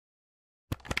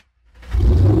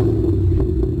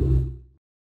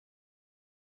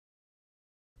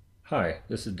Hi,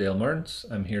 this is Dale Martins.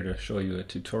 I'm here to show you a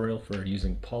tutorial for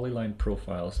using Polyline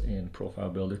Profiles in Profile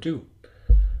Builder 2.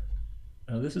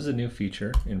 Now this is a new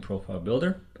feature in Profile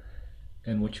Builder,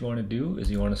 and what you want to do is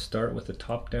you want to start with a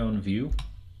top-down view.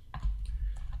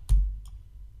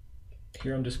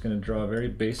 Here I'm just going to draw a very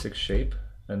basic shape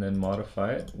and then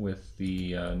modify it with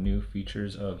the new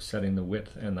features of setting the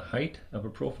width and the height of a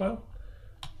profile.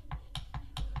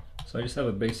 So I just have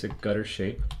a basic gutter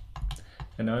shape.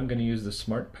 And now I'm going to use the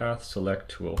Smart Path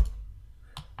Select tool.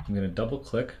 I'm going to double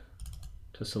click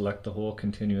to select the whole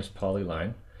continuous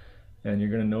polyline, and you're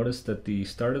going to notice that the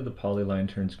start of the polyline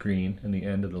turns green and the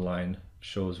end of the line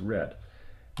shows red.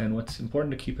 And what's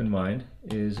important to keep in mind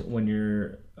is when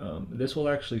you're, this will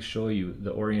actually show you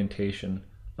the orientation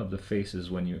of the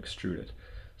faces when you extrude it.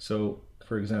 So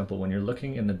for example, when you're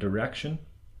looking in the direction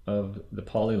of the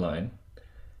polyline,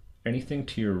 anything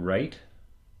to your right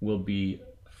will be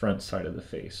front side of the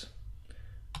face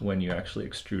when you actually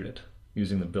extrude it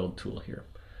using the build tool here.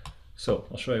 So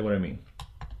I'll show you what I mean.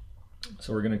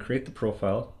 So we're going to create the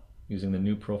profile using the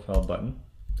new profile button,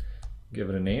 give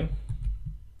it a name,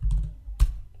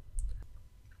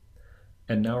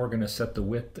 and now we're going to set the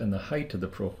width and the height of the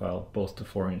profile both to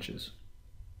 4 inches.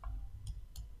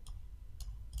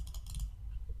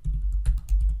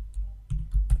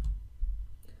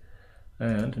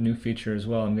 And a new feature as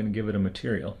well, I'm going to give it a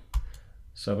material.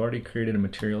 So I've already created a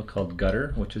material called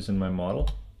gutter, which is in my model.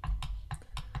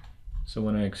 So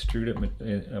when I extrude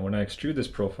it, when I extrude this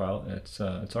profile, it's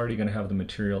already going to have the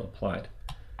material applied.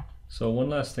 So one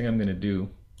last thing I'm going to do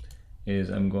is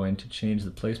I'm going to change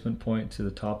the placement point to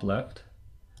the top left,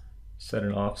 set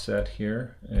an offset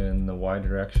here in the Y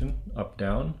direction, up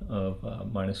down of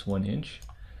 -1 inch,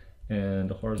 and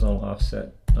a horizontal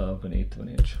offset of 1/8 of an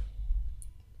inch.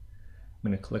 I'm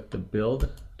going to click the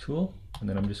build tool, and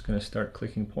then I'm just going to start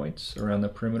clicking points around the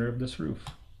perimeter of this roof.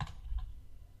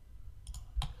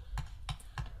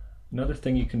 Another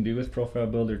thing you can do with Profile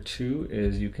Builder 2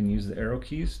 is you can use the arrow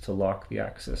keys to lock the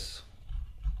axis.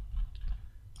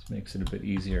 This makes it a bit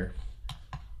easier.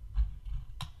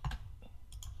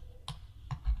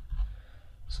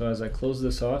 So as I close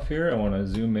this off here, I want to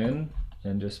zoom in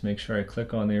and just make sure I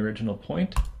click on the original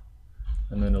point,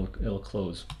 and then it'll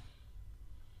close.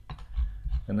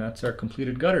 And that's our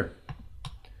completed gutter.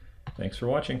 Thanks for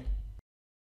watching.